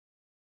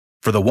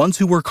For the ones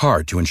who work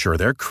hard to ensure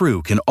their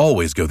crew can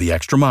always go the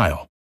extra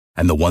mile,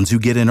 and the ones who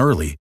get in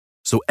early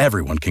so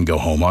everyone can go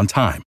home on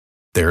time,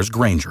 there's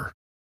Grainger,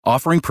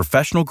 offering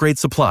professional-grade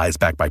supplies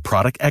backed by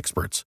product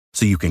experts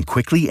so you can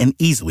quickly and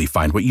easily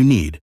find what you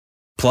need.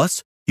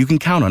 Plus, you can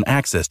count on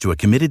access to a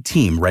committed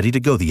team ready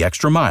to go the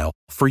extra mile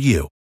for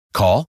you.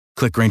 Call,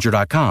 click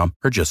Grainger.com,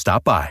 or just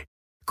stop by.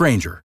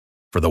 Grainger,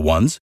 for the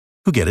ones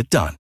who get it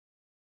done.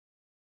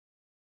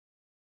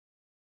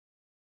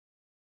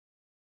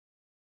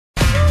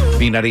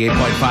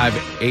 B98.5,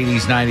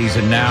 80s, 90s,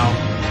 and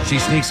now. She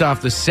sneaks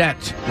off the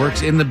set,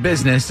 works in the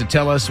business to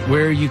tell us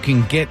where you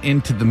can get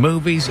into the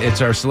movies.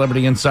 It's our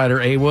celebrity insider,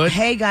 A. Wood.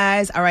 Hey,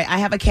 guys. All right, I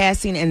have a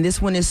casting, and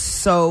this one is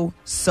so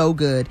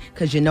good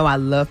because, I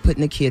love putting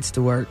the kids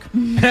to work. 6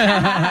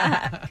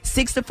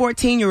 to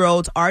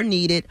 14-year-olds are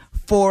needed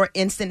for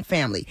Instant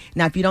Family.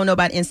 Now, if you don't know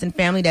about Instant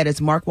Family, that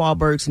is Mark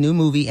Wahlberg's new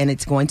movie, and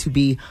it's going to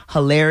be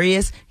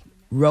hilarious.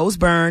 Rose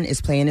Byrne is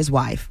playing his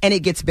wife, and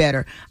it gets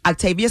better.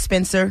 Octavia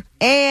Spencer,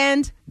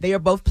 and they are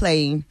both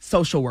playing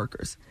social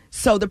workers.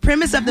 So the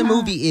premise of the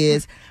movie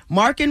is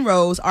Mark and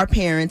Rose are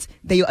parents.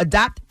 They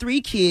adopt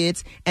 3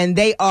 kids, and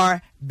they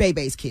are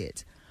Bebe's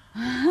kids.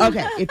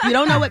 Okay, if you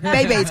don't know what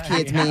Bebe's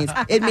kids means,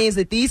 it means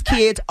that these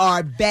kids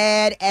are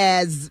bad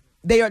as...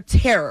 They are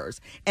terrors,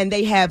 and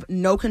they have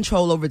no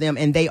control over them,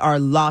 and they are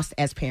lost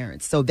as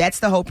parents. So that's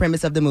the whole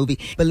premise of the movie.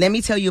 But let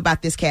me tell you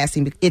about this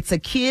casting. It's a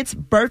kid's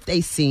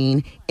birthday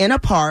scene in a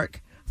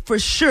park. For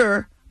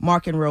sure,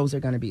 Mark and Rose are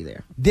going to be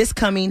there this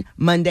coming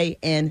Monday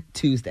and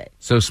Tuesday.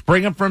 So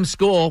spring them from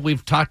school.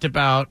 We've talked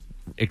about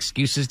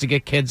excuses to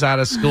get kids out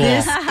of school.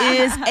 This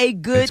is a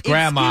good it's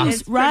grandma.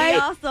 excuse, it's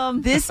right?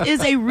 Awesome. This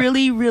is a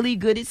really, really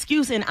good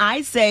excuse. And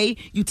I say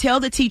you tell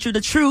the teacher the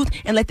truth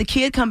and let the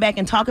kid come back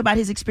and talk about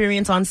his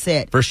experience on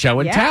set. For show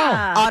and tell.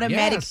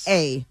 Automatic Yes.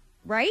 A.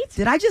 Right?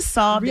 Did I just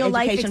solve Real the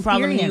life education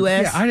problem in the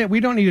experience. U.S.? Yeah, we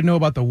don't need to know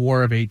about the War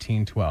of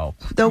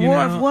 1812. The war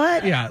of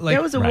what? Yeah, like,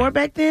 there was a war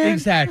back then?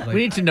 Exactly.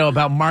 We need to know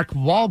about Mark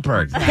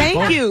Wahlberg.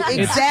 Thank you. It's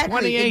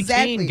Exactly. 2018.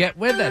 Exactly. Get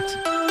with it.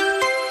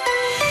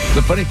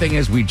 The funny thing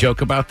is, we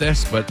joke about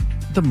this, but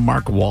the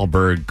Mark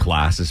Wahlberg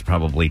class is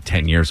probably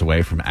 10 years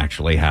away from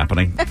actually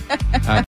happening.